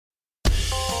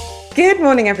Good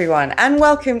morning, everyone, and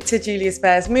welcome to Julius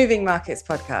Baer's Moving Markets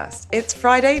podcast. It's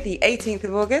Friday, the 18th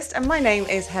of August, and my name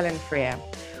is Helen Freer.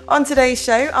 On today's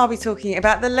show, I'll be talking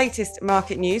about the latest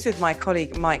market news with my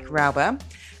colleague Mike Rauber,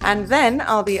 and then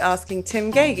I'll be asking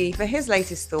Tim Gagie for his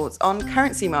latest thoughts on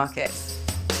currency markets.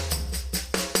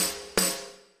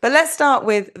 But let's start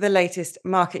with the latest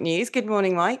market news. Good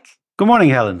morning, Mike. Good morning,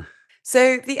 Helen.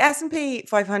 So the S&P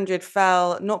 500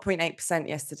 fell 0.8%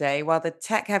 yesterday, while the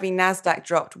tech-heavy Nasdaq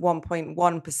dropped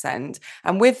 1.1%,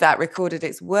 and with that recorded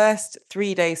its worst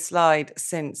three-day slide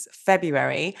since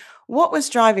February. What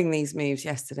was driving these moves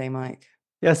yesterday, Mike?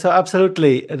 Yeah, so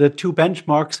absolutely. The two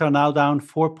benchmarks are now down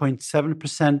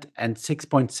 4.7% and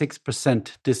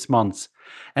 6.6% this month.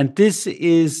 And this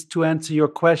is, to answer your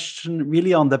question,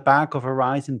 really on the back of a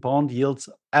rise in bond yields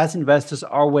as investors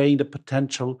are weighing the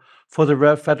potential for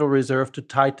the Federal Reserve to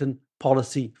tighten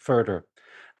policy further.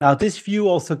 Now, this view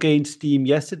also gained steam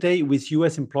yesterday with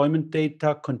US employment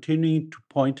data continuing to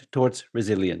point towards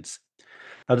resilience.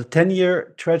 Now, the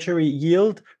 10-year Treasury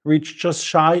yield reached just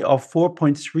shy of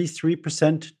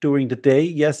 4.33% during the day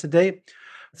yesterday,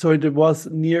 so it was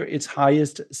near its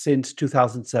highest since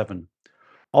 2007.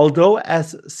 Although,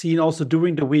 as seen also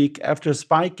during the week, after a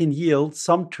spike in yield,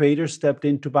 some traders stepped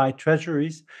in to buy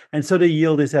treasuries, and so the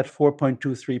yield is at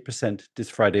 4.23% this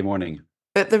Friday morning.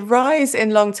 But the rise in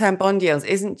long-term bond yields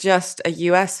isn't just a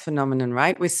US phenomenon,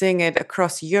 right? We're seeing it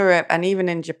across Europe and even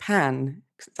in Japan.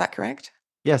 Is that correct?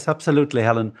 Yes, absolutely,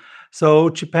 Helen. So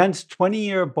Japan's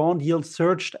 20-year bond yield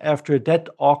surged after a debt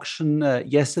auction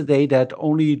yesterday that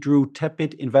only drew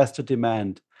tepid investor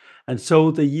demand. And so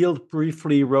the yield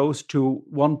briefly rose to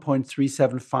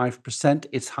 1.375%,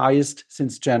 its highest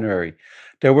since January.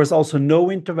 There was also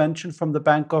no intervention from the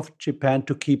Bank of Japan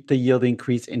to keep the yield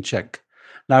increase in check.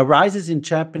 Now, rises in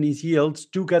Japanese yields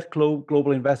do get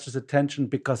global investors' attention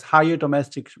because higher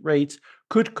domestic rates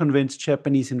could convince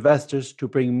Japanese investors to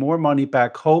bring more money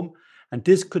back home, and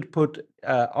this could put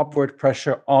upward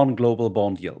pressure on global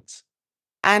bond yields.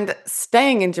 And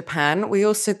staying in Japan, we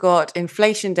also got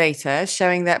inflation data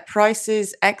showing that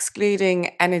prices,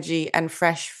 excluding energy and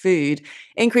fresh food,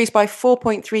 increased by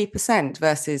 4.3%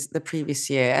 versus the previous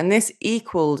year. And this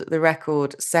equaled the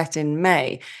record set in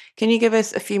May. Can you give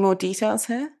us a few more details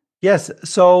here? Yes,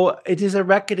 so it is a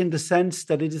record in the sense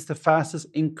that it is the fastest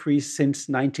increase since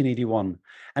 1981.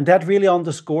 And that really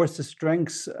underscores the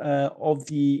strengths of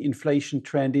the inflation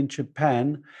trend in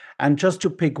Japan. And just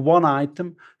to pick one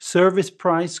item, service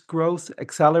price growth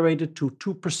accelerated to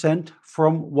 2%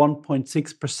 from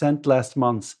 1.6% last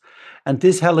month. And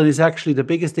this, Helen, is actually the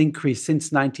biggest increase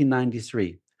since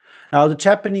 1993. Now, the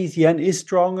Japanese yen is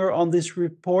stronger on this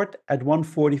report at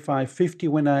 145.50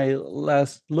 when I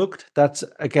last looked. That's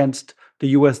against the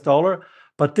US dollar.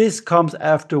 But this comes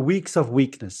after weeks of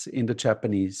weakness in the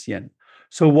Japanese yen.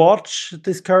 So watch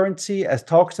this currency as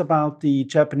talks about the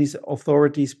Japanese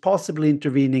authorities possibly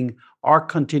intervening are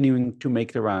continuing to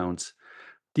make the rounds.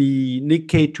 The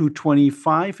Nikkei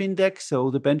 225 index,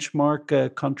 so the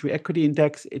benchmark country equity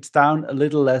index, it's down a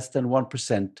little less than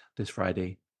 1% this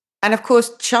Friday. And of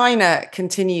course, China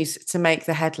continues to make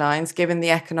the headlines given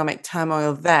the economic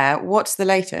turmoil there. What's the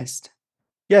latest?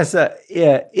 Yes,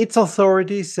 its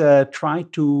authorities try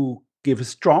to give a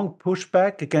strong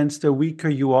pushback against the weaker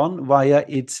yuan via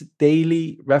its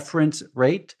daily reference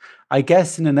rate, I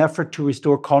guess in an effort to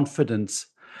restore confidence.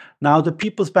 Now, the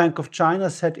People's Bank of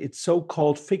China set its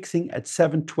so-called fixing at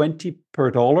 7.20 per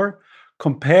dollar,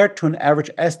 compared to an average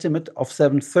estimate of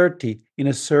 7.30 in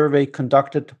a survey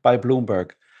conducted by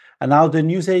Bloomberg. And now the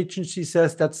news agency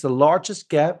says that's the largest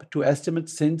gap to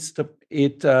estimates since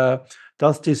it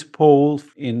does this poll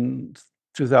in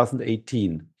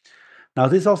 2018. Now,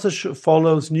 this also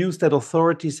follows news that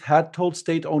authorities had told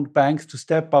state-owned banks to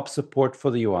step up support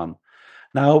for the yuan.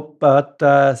 Now, but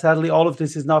sadly, all of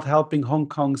this is not helping Hong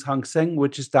Kong's Hang Seng,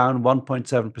 which is down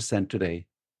 1.7% today.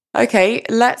 Okay,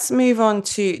 let's move on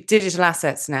to digital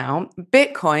assets now.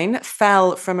 Bitcoin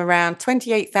fell from around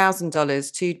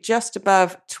 $28,000 to just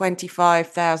above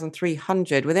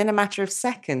 $25,300 within a matter of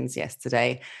seconds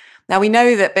yesterday. Now, we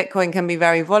know that Bitcoin can be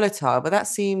very volatile, but that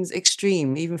seems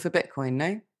extreme even for Bitcoin,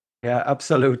 no? Yeah,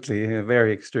 absolutely.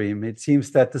 Very extreme. It seems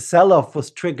that the sell-off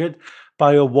was triggered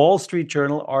by a Wall Street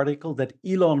Journal article that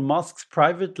Elon Musk's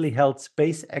privately held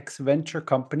SpaceX venture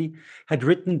company had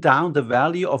written down the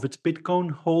value of its Bitcoin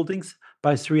holdings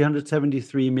by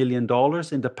 $373 million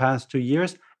in the past 2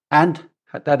 years, and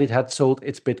that it had sold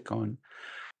its Bitcoin.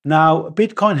 Now,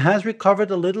 Bitcoin has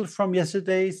recovered a little from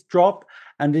yesterday's drop,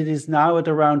 and it is now at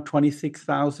around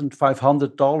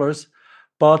 $26,500.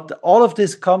 But all of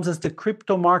this comes as the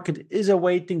crypto market is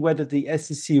awaiting whether the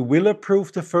SEC will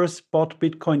approve the first spot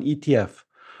Bitcoin ETF.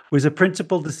 with a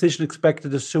principal decision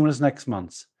expected as soon as next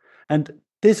month. And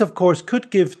this, of course, could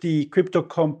give the crypto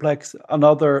complex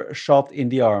another shot in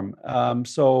the arm.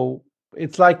 So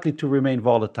it's likely to remain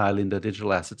volatile in the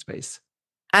digital asset space.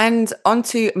 And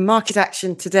onto market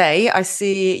action today. I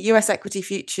see US equity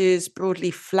futures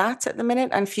broadly flat at the minute,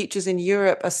 and futures in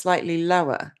Europe are slightly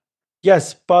lower.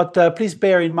 Yes, but please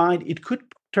bear in mind it could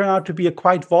turn out to be a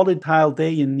quite volatile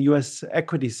day in US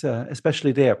equities,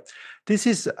 especially there. This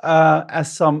is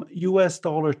as some US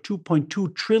dollar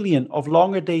 2.2 trillion of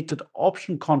longer dated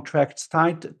option contracts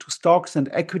tied to stocks and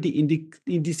equity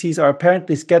indices are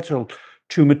apparently scheduled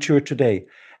to mature today.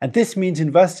 And this means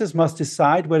investors must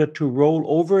decide whether to roll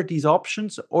over these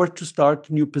options or to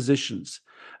start new positions,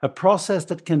 a process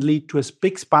that can lead to a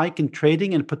big spike in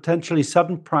trading and potentially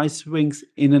sudden price swings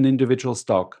in an individual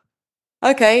stock.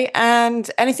 Okay, and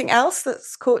anything else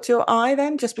that's caught your eye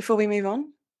then, just before we move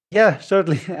on? Yeah,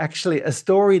 certainly. Actually, a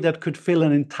story that could fill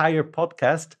an entire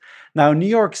podcast. Now, New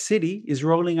York City is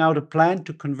rolling out a plan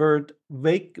to convert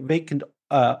vacant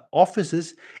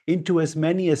offices into as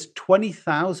many as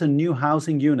 20,000 new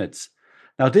housing units.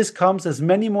 Now, this comes as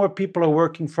many more people are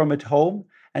working from at home,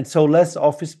 and so less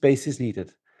office space is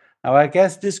needed. Now, I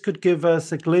guess this could give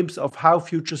us a glimpse of how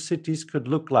future cities could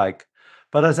look like.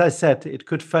 But as I said, it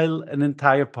could fill an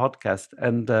entire podcast.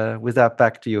 And with that,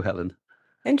 back to you, Helen.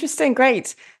 Interesting.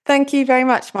 Great. Thank you very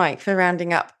much, Mike, for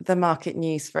rounding up the market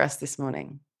news for us this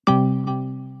morning.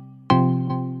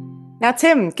 Now,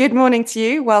 Tim, good morning to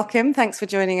you. Welcome. Thanks for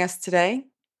joining us today.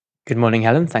 Good morning,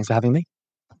 Helen. Thanks for having me.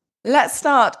 Let's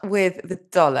start with the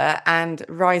dollar and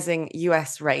rising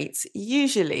US rates.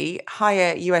 Usually,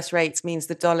 higher US rates means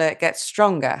the dollar gets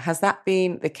stronger. Has that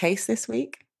been the case this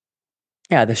week?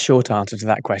 Yeah, the short answer to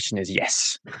that question is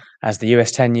yes. As the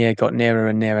US 10-year got nearer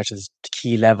and nearer to the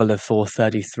key level of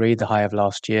 4.33, the high of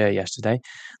last year yesterday,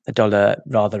 the dollar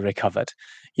rather recovered.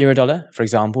 Euro dollar, for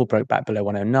example, broke back below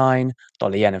 109.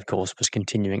 Dollar yen, of course, was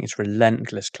continuing its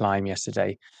relentless climb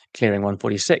yesterday, clearing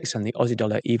 146, and the Aussie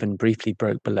dollar even briefly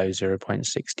broke below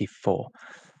 0.64.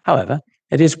 However,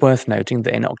 it is worth noting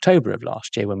that in October of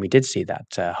last year, when we did see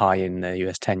that high in the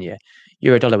US 10-year,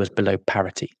 euro dollar was below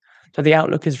parity. So the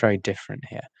outlook is very different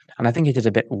here. And I think it is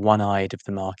a bit one-eyed of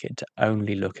the market to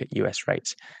only look at US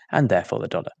rates and therefore the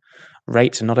dollar.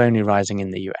 Rates are not only rising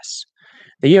in the US.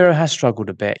 The euro has struggled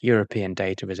a bit. European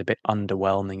data is a bit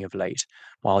underwhelming of late,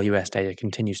 while US data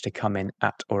continues to come in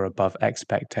at or above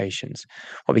expectations.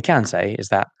 What we can say is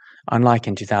that, unlike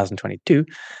in 2022,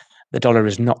 the dollar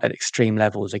is not at extreme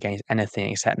levels against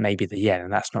anything except maybe the yen,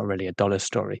 and that's not really a dollar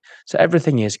story. So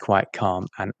everything is quite calm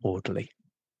and orderly.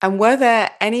 And were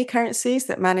there any currencies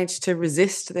that managed to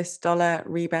resist this dollar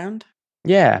rebound?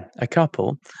 Yeah, a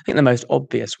couple. I think the most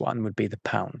obvious one would be the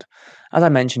pound. As I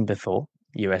mentioned before,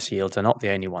 US yields are not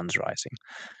the only ones rising.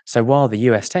 So while the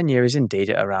US 10-year is indeed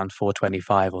at around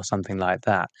 4.25 or something like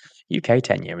that, UK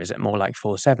 10-year is at more like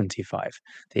 4.75.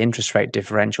 The interest rate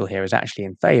differential here is actually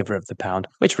in favour of the pound,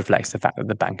 which reflects the fact that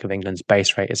the Bank of England's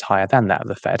base rate is higher than that of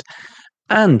the Fed,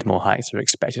 and more hikes are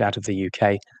expected out of the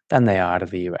UK than they are out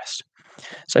of the US.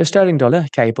 So sterling dollar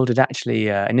cable did actually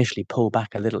initially pull back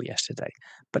a little yesterday,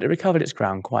 but it recovered its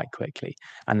ground quite quickly,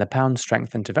 and the pound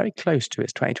strengthened to very close to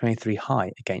its 2023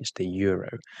 high against the euro.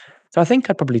 So I think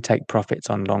I'd probably take profits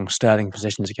on long sterling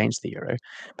positions against the euro,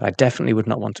 but I definitely would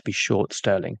not want to be short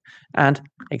sterling. And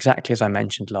exactly as I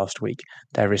mentioned last week,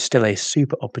 there is still a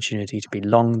super opportunity to be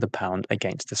long the pound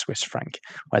against the Swiss franc,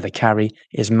 where the carry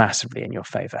is massively in your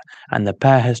favour, and the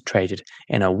pair has traded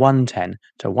in a 110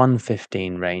 to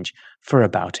 115 range for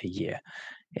about a year.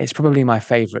 It's probably my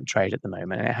favourite trade at the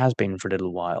moment, and it has been for a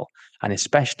little while. And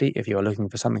especially if you're looking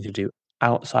for something to do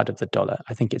outside of the dollar,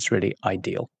 I think it's really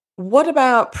ideal. What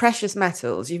about precious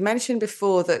metals? You've mentioned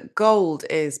before that gold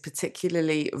is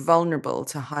particularly vulnerable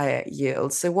to higher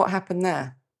yields. So what happened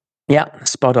there? Yeah,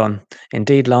 spot on.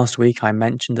 Indeed, last week I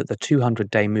mentioned that the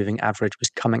 200-day moving average was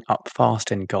coming up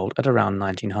fast in gold at around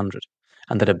 1900,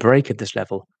 and that a break at this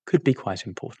level could be quite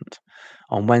important.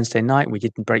 On Wednesday night, we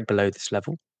didn't break below this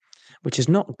level, which is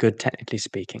not good technically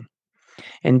speaking.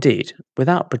 Indeed,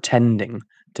 without pretending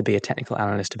to be a technical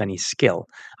analyst of any skill,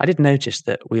 I did notice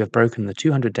that we have broken the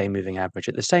 200-day moving average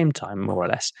at the same time, more or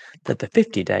less, that the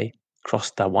 50-day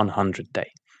crossed the 100-day.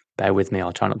 Bear with me,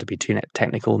 I'll try not to be too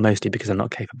technical, mostly because I'm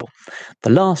not capable. The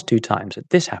last two times that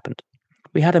this happened,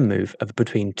 we had a move of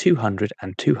between $200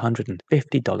 and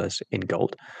 $250 in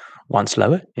gold, once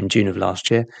lower in June of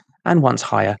last year, and once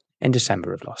higher in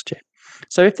December of last year.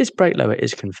 So if this break lower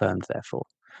is confirmed, therefore,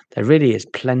 there really is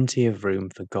plenty of room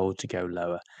for gold to go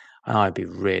lower, and I'd be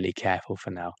really careful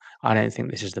for now. I don't think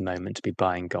this is the moment to be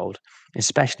buying gold,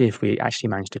 especially if we actually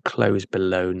manage to close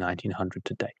below 1900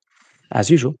 today. As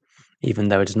usual, even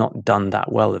though it has not done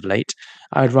that well of late,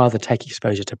 I would rather take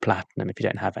exposure to platinum if you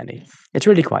don't have any. It's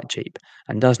really quite cheap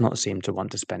and does not seem to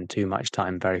want to spend too much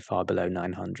time very far below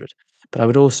 900. But I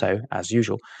would also, as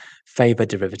usual, favour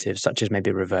derivatives such as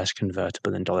maybe reverse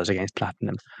convertible in dollars against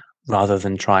platinum, rather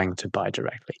than trying to buy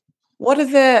directly. What are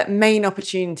the main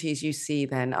opportunities you see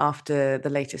then after the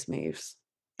latest moves?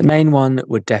 The main one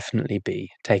would definitely be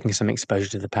taking some exposure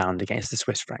to the pound against the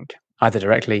Swiss franc, either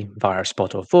directly via a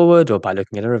spot or forward, or by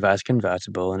looking at a reverse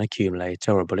convertible, an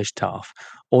accumulator, or a bullish TARF,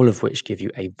 all of which give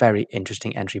you a very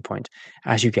interesting entry point,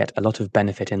 as you get a lot of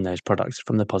benefit in those products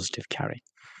from the positive carry.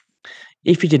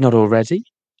 If you did not already,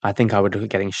 I think I would look at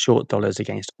getting short dollars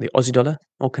against the Aussie dollar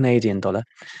or Canadian dollar.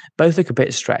 Both look a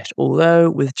bit stretched, although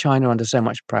with China under so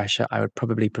much pressure, I would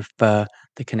probably prefer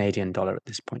the Canadian dollar at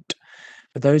this point.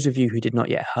 For those of you who did not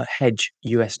yet hedge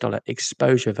US dollar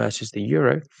exposure versus the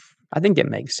euro, I think it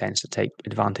makes sense to take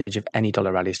advantage of any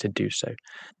dollar rallies to do so.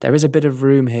 There is a bit of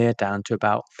room here down to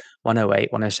about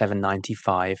 108,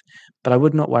 107.95, but I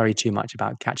would not worry too much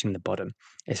about catching the bottom,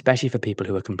 especially for people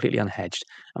who are completely unhedged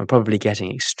and were probably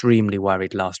getting extremely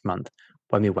worried last month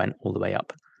when we went all the way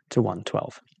up to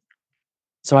 112.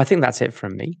 So I think that's it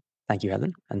from me. Thank you,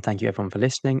 Helen, and thank you everyone for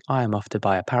listening. I am off to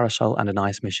buy a parasol and an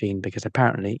ice machine because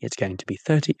apparently it's going to be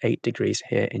 38 degrees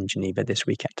here in Geneva this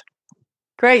weekend.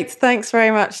 Great. Thanks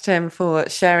very much, Tim, for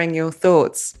sharing your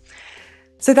thoughts.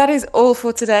 So that is all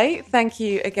for today. Thank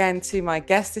you again to my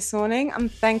guest this morning,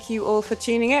 and thank you all for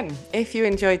tuning in. If you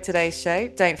enjoyed today's show,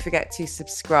 don't forget to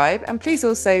subscribe, and please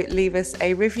also leave us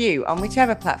a review on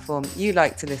whichever platform you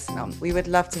like to listen on. We would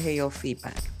love to hear your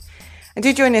feedback. And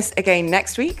do join us again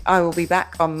next week. I will be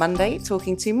back on Monday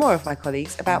talking to more of my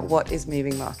colleagues about what is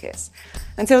moving markets.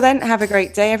 Until then, have a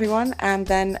great day, everyone, and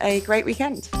then a great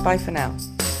weekend. Bye for now.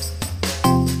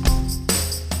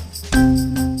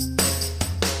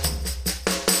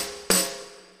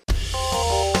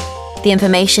 The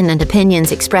information and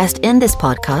opinions expressed in this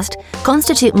podcast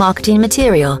constitute marketing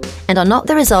material and are not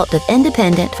the result of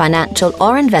independent financial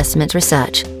or investment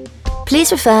research.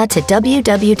 Please refer to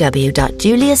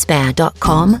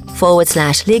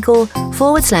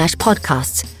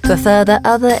www.juliusbaer.com/legal/podcasts for further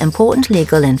other important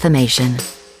legal information.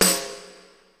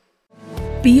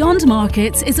 Beyond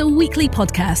Markets is a weekly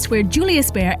podcast where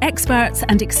Julius Baer experts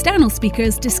and external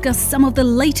speakers discuss some of the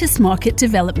latest market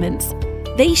developments.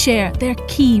 They share their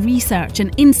key research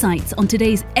and insights on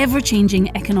today's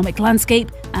ever-changing economic landscape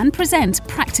and present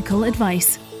practical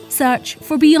advice. Search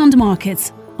for Beyond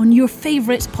Markets on your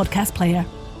favourite podcast player.